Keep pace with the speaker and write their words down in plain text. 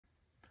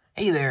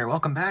Hey there,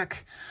 welcome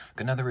back.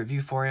 Got another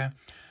review for you.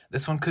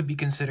 This one could be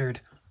considered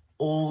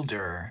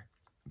older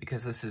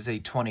because this is a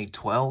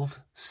 2012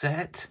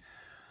 set.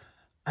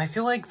 I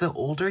feel like the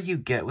older you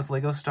get with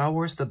LEGO Star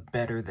Wars, the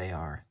better they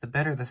are. The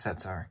better the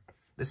sets are.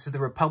 This is the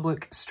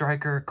Republic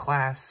Striker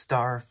Class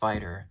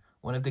Starfighter.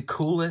 One of the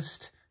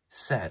coolest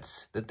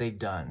sets that they've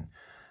done.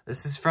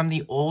 This is from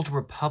the Old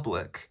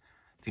Republic.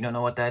 If you don't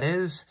know what that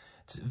is,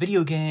 it's a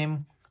video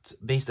game. It's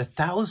based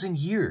 1,000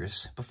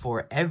 years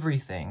before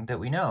everything that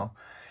we know.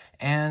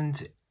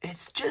 And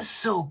it's just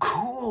so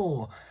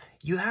cool.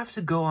 You have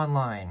to go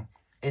online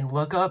and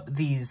look up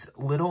these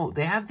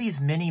they have these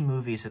mini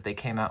movies that they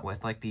came out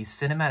with, like these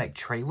cinematic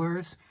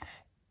trailers.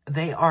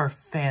 They are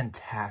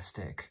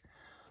fantastic.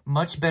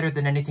 Much better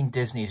than anything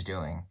Disney's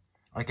doing.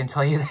 I can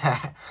tell you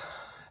that.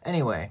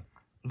 Anyway,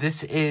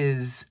 this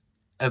is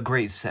a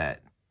great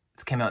set.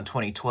 It came out in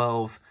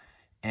 2012,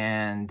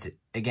 and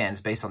again,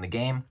 it's based on the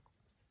game.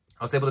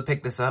 I was able to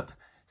pick this up.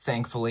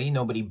 Thankfully,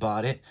 nobody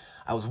bought it.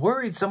 I was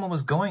worried someone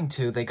was going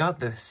to. They got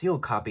the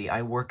sealed copy.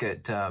 I work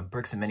at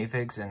Bricks and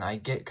Minifigs, and I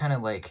get kind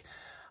of like,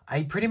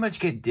 I pretty much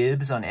get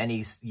dibs on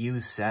any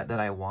used set that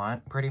I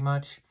want, pretty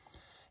much.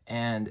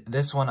 And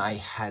this one, I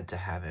had to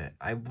have it.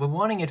 I've been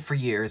wanting it for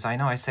years. I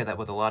know I say that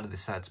with a lot of the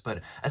sets,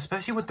 but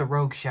especially with the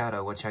Rogue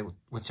Shadow, which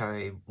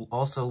I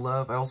also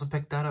love. I also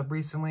picked that up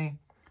recently,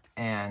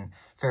 and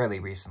fairly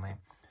recently.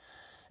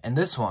 And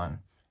this one.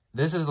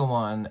 This is the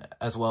one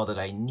as well that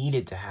I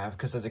needed to have,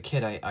 because as a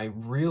kid, I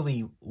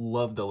really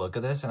loved the look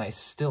of this, and I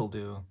still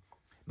do.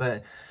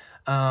 But,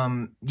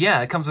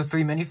 yeah, it comes with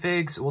 3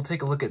 minifigs. We'll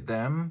take a look at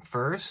them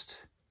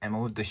first, and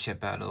we'll move the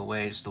ship out of the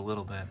way just a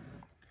little bit.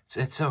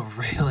 It's a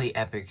really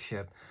epic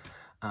ship.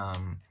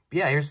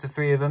 Yeah, here's the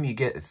 3 of them. You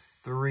get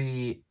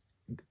 3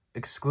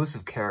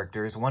 exclusive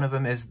characters. One of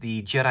them is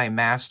the Jedi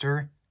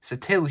Master,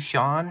 Satele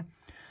Shan.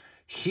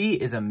 She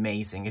is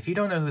amazing. If you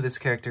don't know who this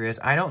character is,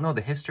 I don't know the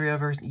history of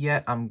her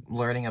yet. I'm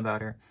learning about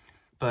her.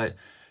 But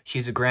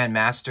she's a Grand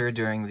Master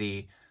during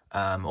the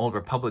Old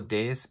Republic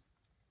days.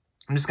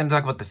 I'm just going to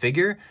talk about the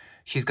figure.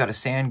 She's got a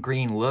sand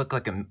green look,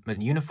 like a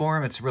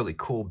uniform. It's a really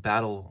cool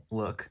battle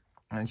look.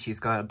 And she's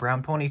got a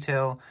brown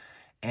ponytail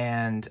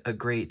and a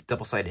great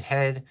double-sided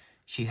head.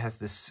 She has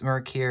this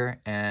smirk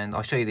here, and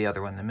I'll show you the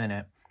other one in a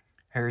minute.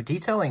 Her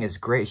detailing is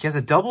great. She has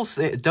a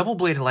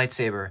double-bladed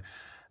lightsaber,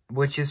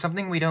 which is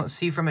something we don't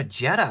see from a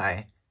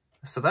Jedi.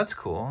 So that's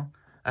cool.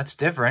 That's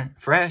different.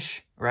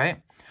 Fresh,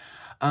 right?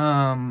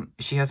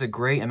 She has a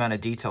great amount of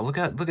detail. Look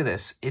at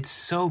this. It's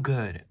so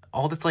good.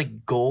 All this,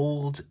 like,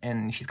 gold,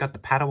 and she's got the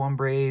Padawan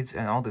braids,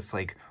 and all this,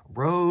 like,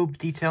 robe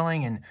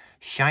detailing, and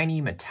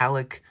shiny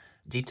metallic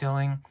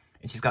detailing.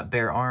 And she's got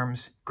bare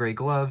arms, gray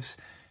gloves,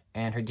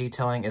 and her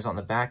detailing is on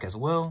the back as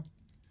well.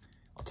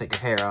 I'll take her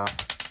hair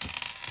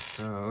off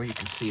so you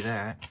can see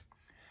that.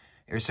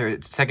 Here's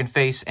her second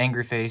face,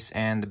 angry face,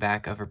 and the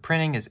back of her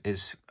printing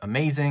is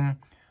amazing.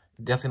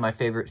 Definitely my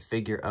favorite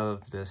figure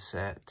of the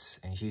set,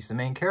 and she's the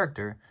main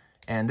character.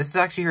 And this is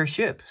actually her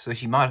ship, so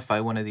she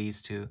modified one of these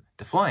to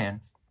fly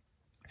in.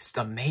 Just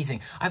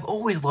amazing. I've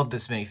always loved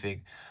this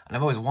minifig, and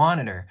I've always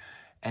wanted her,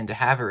 and to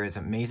have her is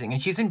amazing.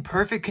 And she's in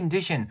perfect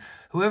condition.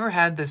 Whoever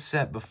had this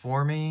set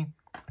before me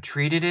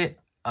treated it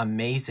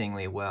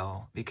amazingly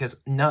well, because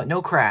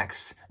no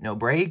cracks, no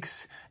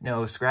breaks,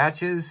 no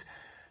scratches,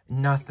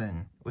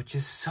 nothing, which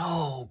is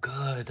so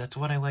good. That's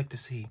what I like to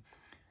see.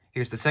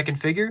 Here's the second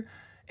figure,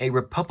 a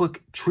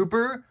Republic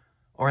Trooper,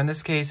 or in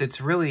this case, it's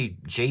really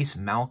Jace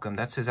Malcolm.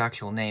 That's his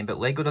actual name, but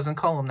LEGO doesn't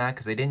call him that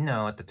because they didn't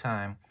know at the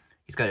time.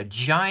 He's got a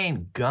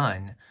giant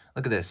gun.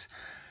 Look at this.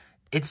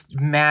 It's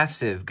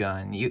massive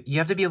gun. You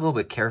have to be a little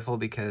bit careful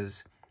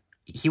because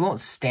he won't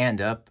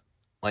stand up.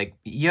 Like,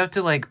 you have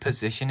to, like,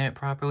 position it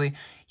properly.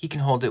 He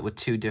can hold it with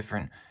 2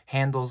 different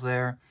handles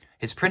there.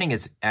 His printing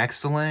is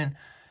excellent,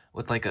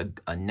 with like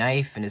a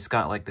knife, and it's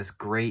got like this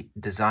great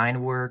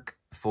design work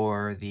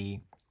for the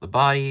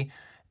body.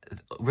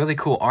 Really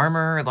cool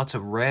armor, lots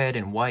of red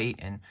and white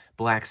and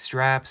black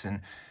straps, and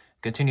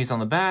continues on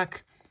the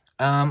back.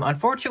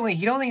 Unfortunately,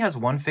 he only has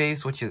one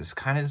face, which is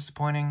kind of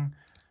disappointing.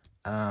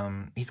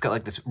 He's got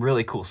like this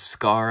really cool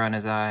scar on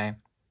his eye,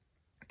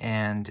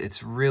 and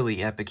it's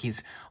really epic.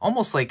 He's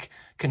almost like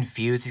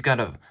confused. He's got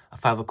a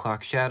 5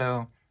 o'clock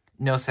shadow.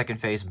 No second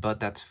face, but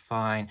that's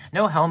fine.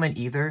 No helmet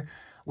either,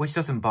 which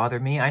doesn't bother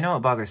me. I know it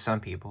bothers some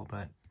people,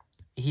 but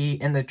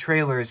in the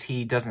trailers,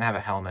 he doesn't have a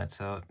helmet,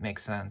 so it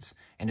makes sense.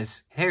 And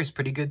his hair's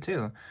pretty good,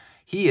 too.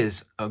 He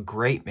is a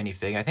great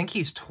minifig. I think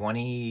he's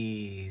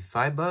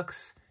 25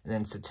 bucks, and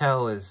then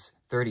Satele is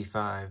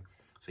 35.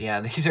 So yeah,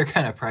 these are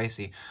kind of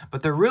pricey,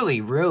 but they're really,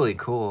 really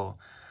cool.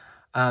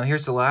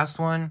 Here's the last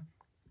one.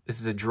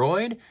 This is a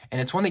droid, and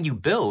it's one that you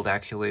build,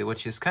 actually,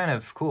 which is kind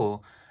of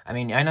cool. I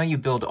mean, I know you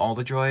build all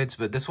the droids,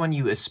 but this one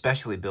you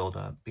especially build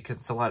up, because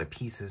it's a lot of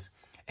pieces.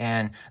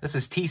 And this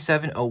is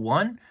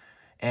T701,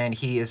 and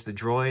he is the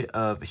droid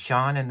of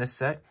Shan in this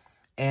set.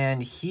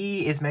 And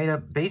he is made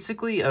up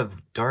basically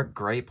of dark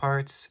gray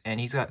parts, and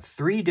he's got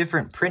 3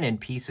 different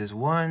printed pieces.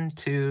 1,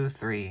 2,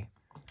 3.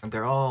 And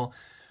they're all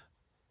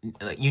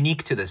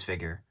unique to this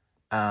figure.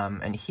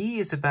 And he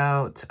is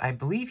about, I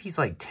believe he's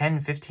like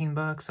 10, 15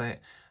 bucks. I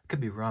could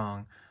be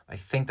wrong. I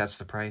think that's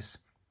the price.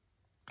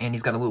 And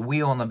he's got a little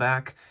wheel on the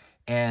back.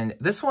 And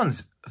this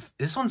one's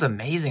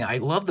amazing. I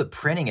love the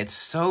printing. It's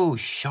so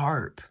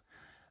sharp.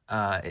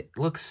 It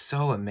looks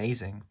so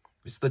amazing.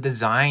 Just the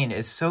design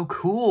is so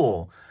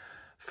cool.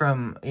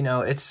 From, you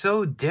know, it's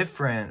so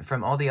different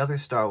from all the other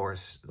Star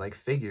Wars, like,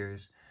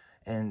 figures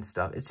and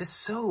stuff. It's just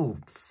so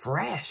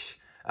fresh.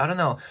 I don't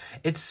know.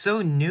 It's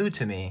so new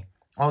to me.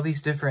 All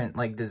these different,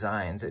 like,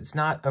 designs. It's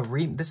not a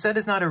the set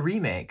is not a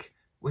remake,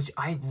 which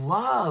I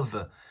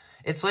love.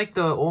 It's like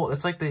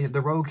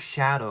the Rogue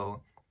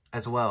Shadow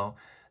as well.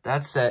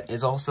 That set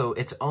is also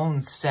its own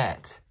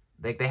set.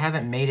 Like, they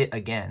haven't made it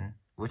again,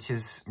 which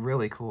is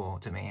really cool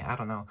to me. I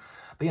don't know.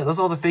 But yeah, those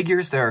are all the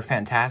figures. They're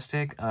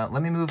fantastic.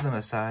 Let me move them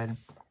aside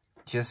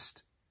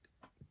just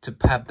to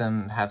have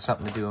them have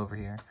something to do over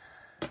here.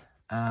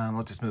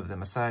 We'll just move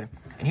them aside.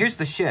 And here's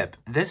the ship.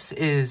 This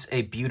is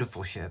a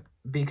beautiful ship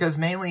because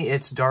mainly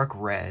it's dark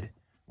red,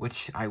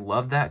 which I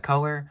love that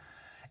color.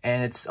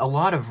 And it's a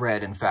lot of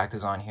red, in fact,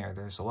 is on here.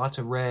 There's lots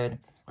of red.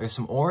 There's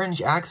some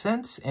orange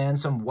accents and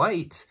some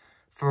white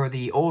for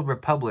the Old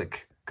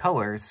Republic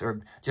colors,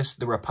 or just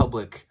the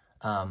Republic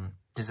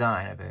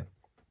design of it.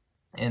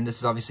 And this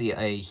is obviously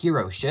a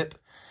hero ship.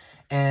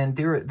 And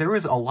there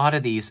was a lot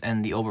of these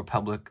in the Old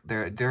Republic.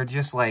 They're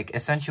just like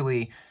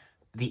essentially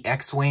the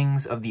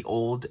X-Wings of the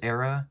old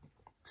era.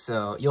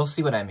 So you'll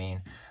see what I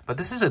mean. But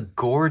this is a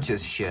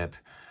gorgeous ship.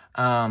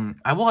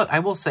 I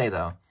will say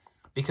though,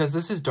 because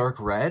this is dark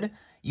red,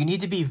 you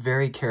need to be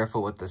very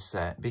careful with this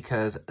set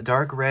because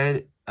dark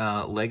red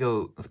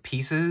Lego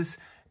pieces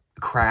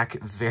crack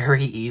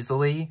very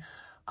easily.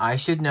 I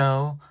should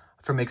know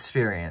from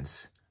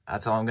experience.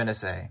 That's all I'm gonna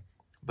say.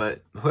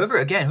 But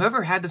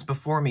whoever had this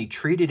before me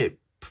treated it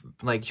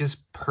like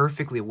just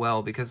perfectly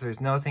well because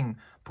there's nothing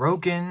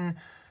broken,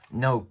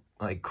 no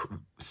like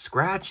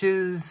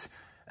scratches.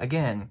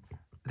 Again,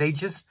 they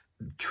just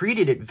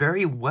treated it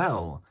very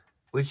well,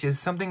 which is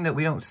something that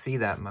we don't see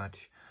that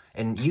much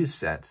in used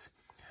sets.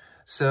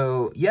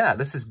 So yeah,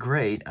 this is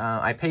great.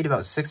 I paid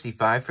about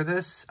 $65 for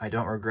this. I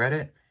don't regret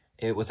it.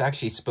 It was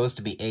actually supposed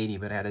to be $80,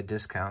 but I had a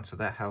discount, so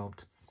that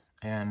helped.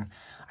 And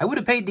I would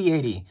have paid the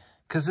 $80.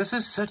 Because this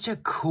is such a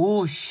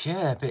cool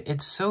ship.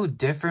 It's so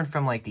different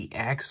from, like, the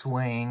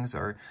X-Wings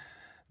or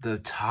the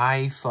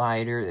TIE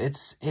Fighter.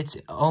 It's its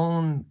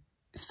own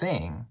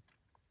thing,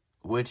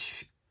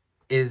 which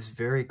is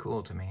very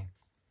cool to me.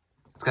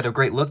 It's got a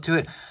great look to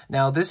it.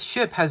 Now, this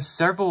ship has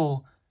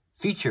several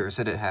features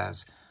that it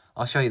has.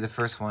 I'll show you the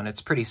first one.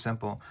 It's pretty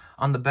simple.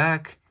 On the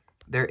back,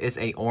 there is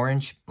a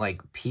orange,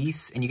 like,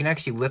 piece, and you can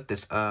actually lift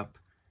this up,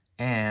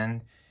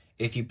 and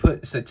if you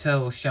put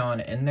Satel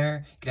Shan in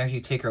there, you can actually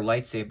take her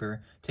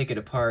lightsaber, take it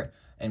apart,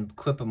 and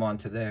clip them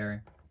onto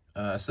there.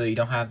 So you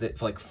don't have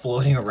it like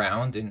floating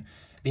around and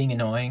being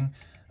annoying.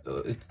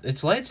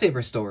 It's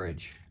lightsaber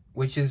storage,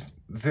 which is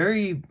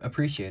very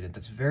appreciated.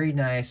 That's very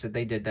nice that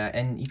they did that.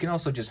 And you can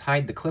also just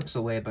hide the clips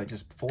away by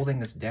just folding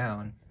this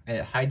down, and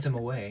it hides them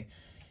away.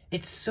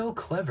 It's so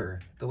clever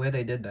the way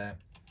they did that.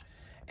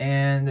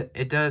 And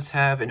it does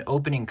have an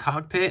opening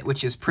cockpit,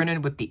 which is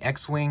printed with the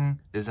X-Wing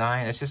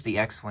design. It's just the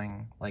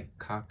X-Wing, like,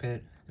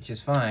 cockpit, which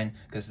is fine,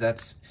 because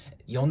that's,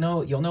 you'll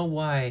know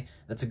why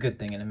that's a good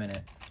thing in a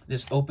minute.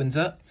 This opens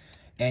up,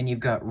 and you've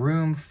got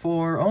room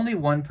for only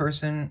one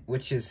person,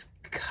 which is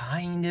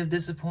kind of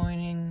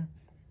disappointing.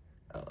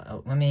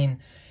 I mean,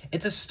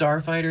 it's a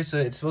Starfighter, so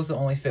it's supposed to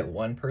only fit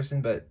one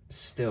person, but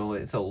still,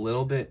 it's a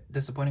little bit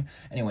disappointing.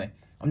 Anyway,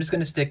 I'm just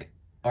going to stick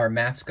our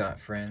mascot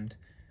friend,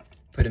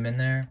 put him in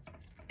there.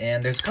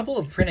 And there's a couple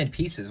of printed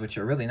pieces, which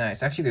are really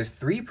nice. Actually, there's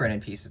 3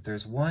 printed pieces.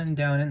 There's one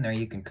down in there.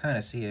 You can kind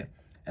of see it.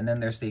 And then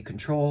there's the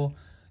control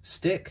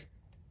stick,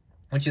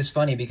 which is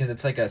funny because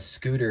it's like a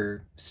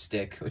scooter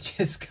stick, which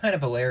is kind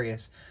of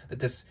hilarious that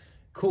this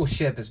cool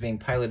ship is being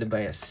piloted by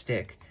a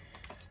stick,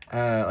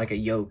 like a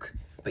yoke.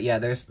 But yeah,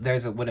 there's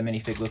what a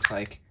minifig looks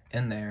like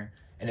in there.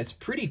 And it's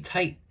pretty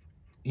tight.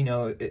 You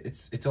know,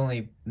 it's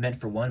only meant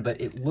for one,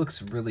 but it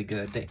looks really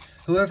good.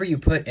 Whoever you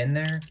put in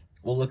there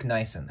will look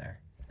nice in there.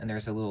 And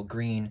there's a little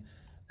green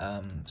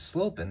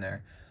slope in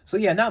there. So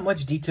yeah, not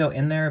much detail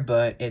in there,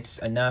 but it's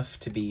enough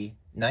to be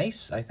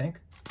nice, I think.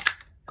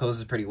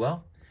 Closes pretty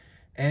well.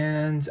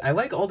 And I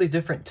like all the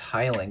different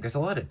tiling. There's a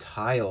lot of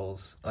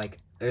tiles. Like,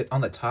 on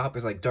the top,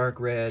 there's like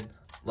dark red,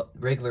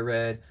 regular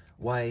red,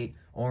 white,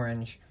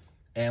 orange.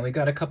 And we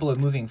got a couple of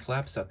moving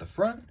flaps at the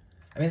front.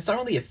 I mean, it's not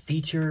really a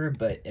feature,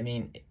 but, I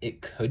mean,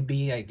 it could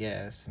be, I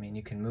guess. I mean,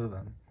 you can move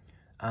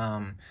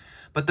them.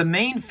 But the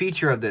main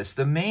feature of this,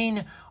 the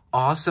main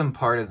awesome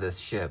part of this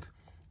ship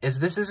is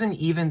this isn't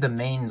even the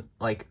main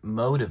like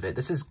mode of it.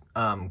 This is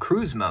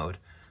cruise mode.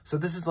 So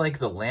this is like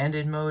the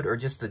landed mode or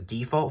just the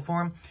default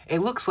form. It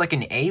looks like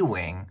an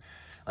A-wing.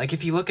 Like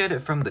if you look at it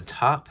from the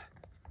top,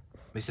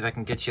 let me see if I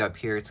can get you up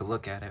here to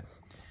look at it.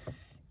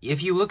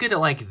 If you look at it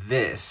like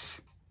this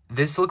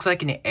looks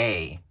like an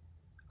A,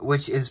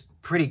 which is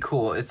pretty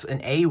cool. It's an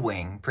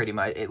A-wing pretty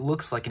much. It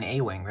looks like an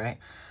A-wing, right?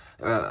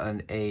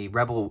 A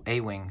Rebel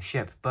A-wing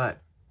ship, but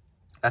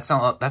that's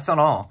not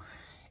all.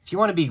 If you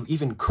want to be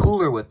even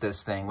cooler with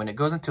this thing, when it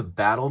goes into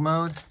battle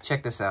mode,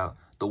 check this out.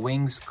 The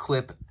wings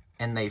clip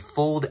and they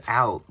fold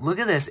out. Look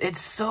at this.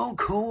 It's so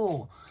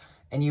cool.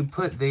 And you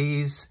put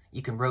these,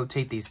 you can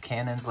rotate these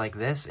cannons like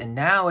this, and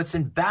now it's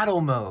in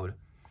battle mode.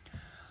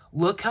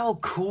 Look how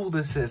cool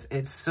this is.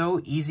 It's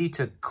so easy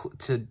to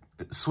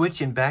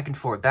switch and back and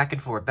forth,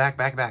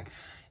 back.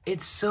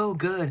 It's so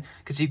good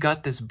because you've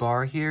got this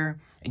bar here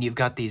and you've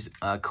got these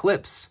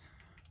clips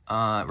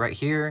right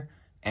here,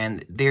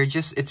 and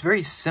it's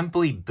very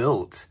simply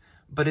built,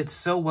 but it's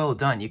so well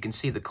done. You can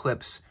see the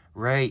clips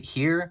right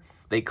here.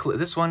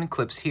 This one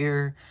clips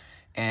here,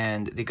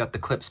 and they got the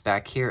clips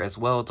back here as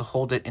well to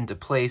hold it into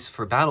place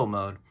for battle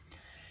mode.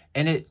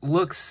 And it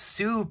looks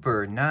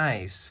super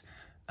nice.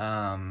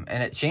 And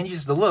it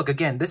changes the look.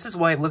 Again, this is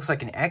why it looks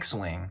like an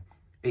X-Wing.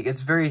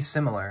 It's very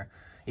similar.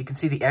 You can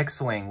see the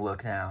X-Wing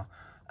look now.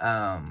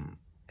 And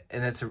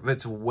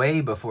it's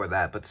way before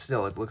that, but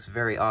still, it looks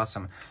very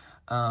awesome.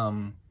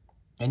 And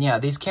yeah,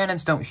 these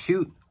cannons don't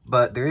shoot,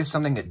 but there is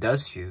something that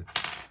does shoot.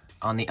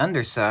 On the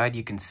underside,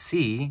 you can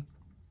see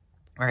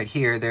right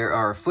here, there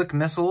are flick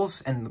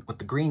missiles and with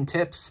the green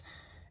tips.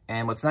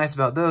 And what's nice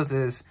about those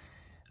is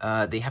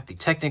they have the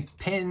Technic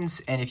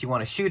pins, and if you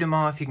want to shoot them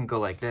off, you can go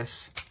like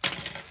this.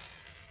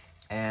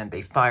 And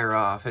they fire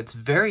off. It's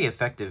very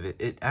effective.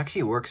 It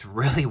actually works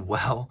really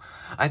well.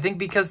 I think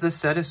because this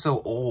set is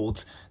so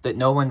old that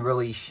no one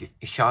really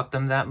shot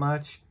them that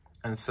much.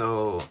 And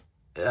so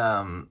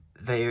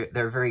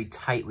they're very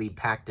tightly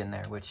packed in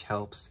there, which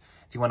helps.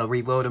 If you want to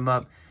reload them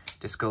up,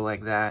 just go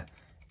like that.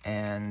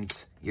 And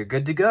you're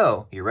good to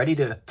go. You're ready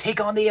to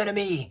take on the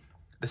enemy,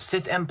 the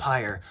Sith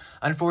Empire.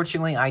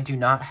 Unfortunately, I do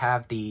not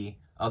have the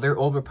other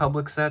Old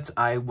Republic sets.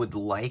 I would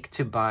like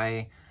to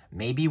buy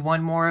maybe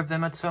one more of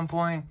them at some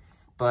point.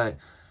 But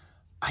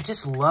I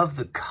just love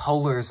the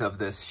colors of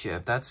this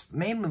ship. That's the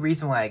main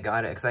reason why I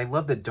got it, because I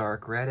love the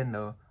dark red and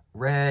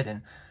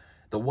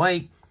the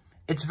white.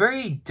 It's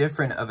very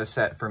different of a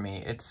set for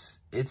me.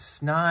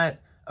 It's not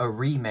a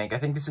remake. I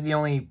think this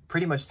is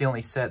pretty much the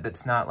only set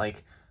that's not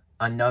like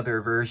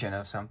another version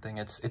of something.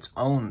 It's its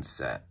own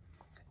set.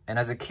 And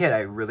as a kid,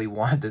 I really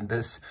wanted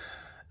this,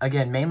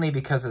 again, mainly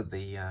because of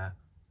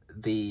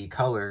the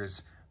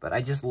colors. But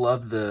I just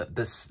love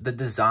the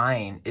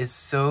design is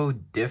so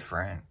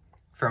different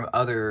from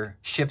other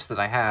ships that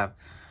I have.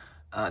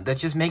 That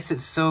just makes it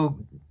so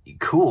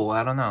cool.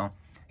 I don't know.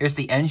 Here's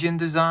the engine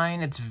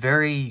design. It's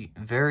very,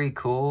 very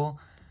cool.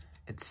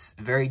 It's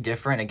very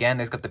different. Again,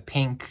 there's got the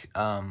pink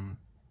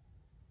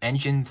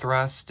engine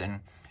thrust,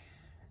 and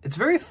it's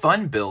very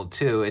fun build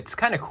too. It's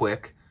kind of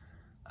quick,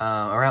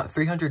 around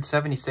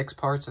 376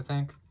 parts, I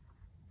think.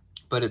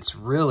 But it's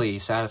really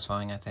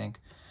satisfying, I think.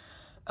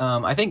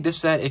 I think this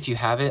set, if you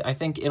have it, I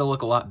think it'll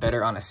look a lot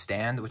better on a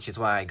stand, which is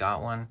why I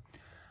got one.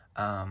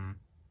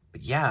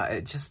 But yeah,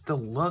 the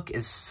look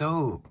is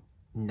so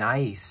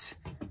nice,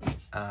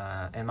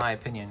 in my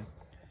opinion.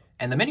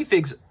 And the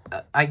minifigs,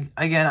 I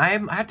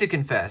have to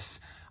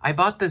confess, I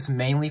bought this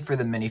mainly for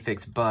the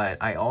minifigs, but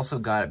I also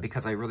got it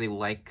because I really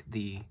like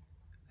the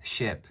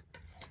ship.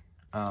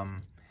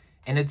 And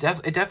it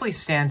definitely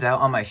stands out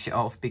on my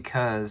shelf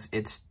because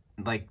it's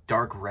like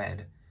dark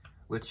red,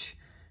 which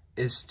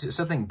is just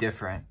something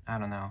different. I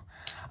don't know.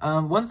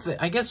 One thing,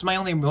 I guess my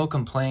only real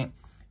complaint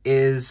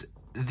is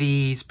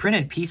these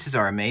printed pieces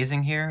are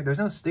amazing here. There's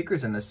no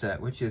stickers in this set,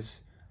 which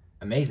is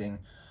amazing,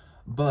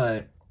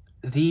 but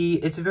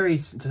it's a very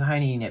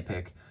tiny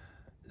nitpick.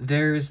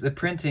 There's the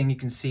printing, you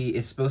can see,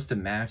 is supposed to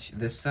match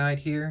this side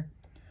here.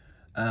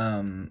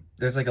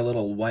 There's like a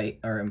little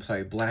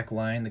black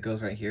line that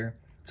goes right here.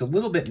 It's a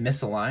little bit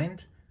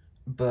misaligned,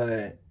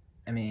 but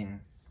I mean,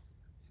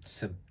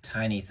 it's a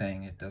tiny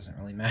thing. It doesn't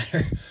really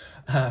matter.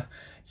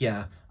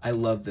 Yeah, I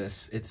love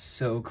this. It's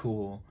so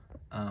cool.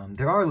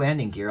 There are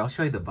landing gear. I'll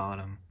show you the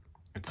bottom.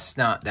 It's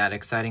not that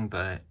exciting,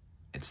 but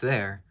it's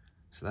there.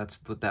 So that's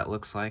what that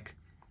looks like.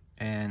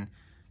 And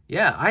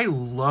yeah, I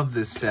love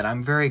this set.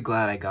 I'm very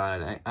glad I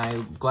got it.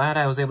 I'm glad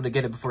I was able to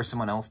get it before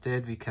someone else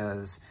did,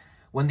 because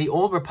when the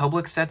Old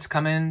Republic sets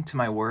come into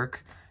my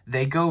work,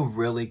 they go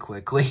really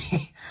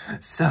quickly.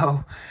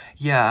 So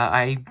yeah,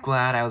 I'm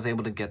glad I was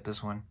able to get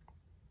this one.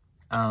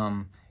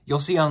 You'll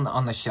see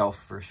on the shelf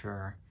for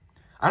sure.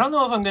 I don't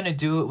know if I'm going to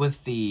do it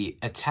with the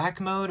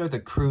attack mode or the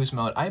cruise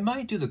mode. I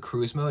might do the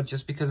cruise mode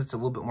just because it's a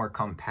little bit more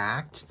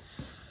compact.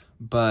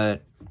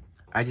 But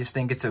I just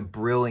think it's a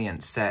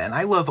brilliant set. And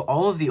I love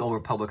all of the Old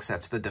Republic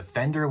sets. The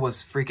Defender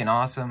was freaking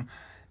awesome.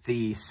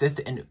 The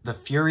the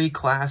Fury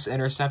class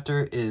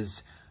Interceptor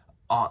is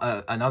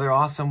another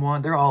awesome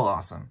one. They're all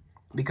awesome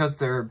because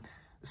they're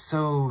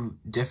so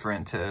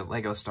different to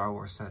LEGO Star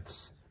Wars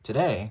sets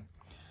today.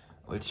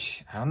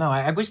 Which, I don't know,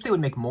 I wish they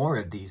would make more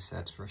of these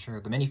sets for sure.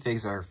 The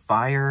minifigs are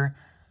fire.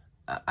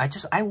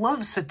 I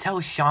love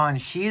Satel Shan.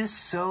 She is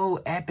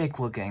so epic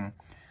looking.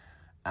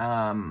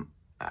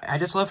 I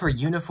just love her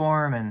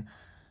uniform, and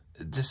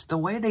just the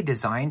way they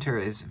designed her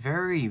is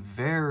very,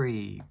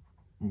 very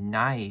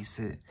nice.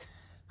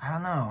 I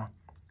don't know.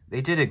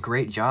 They did a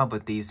great job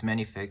with these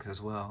minifigs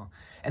as well.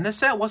 And this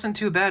set wasn't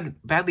too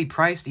badly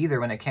priced either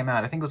when it came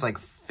out. I think it was like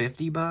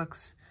 50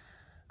 bucks.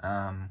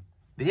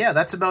 But yeah,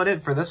 that's about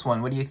it for this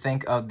one. What do you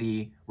think of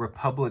the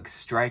Republic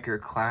Striker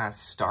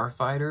class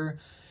Starfighter?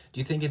 Do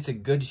you think it's a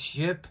good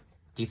ship?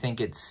 Do you think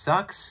it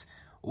sucks?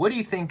 What do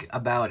you think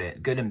about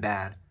it, good and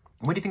bad?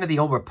 And what do you think of the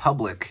old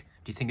Republic?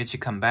 Do you think it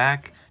should come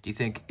back? Do you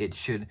think it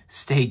should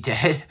stay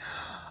dead?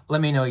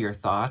 Let me know your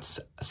thoughts.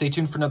 Stay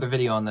tuned for another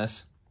video on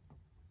this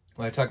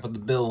when I talk about the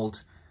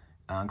build,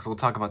 because we'll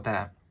talk about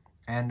that.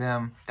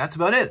 And that's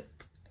about it.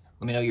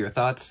 Let me know your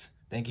thoughts.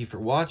 Thank you for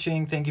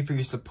watching. Thank you for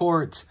your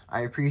support.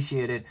 I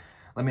appreciate it.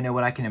 Let me know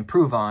what I can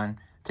improve on.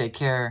 Take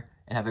care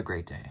and have a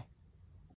great day.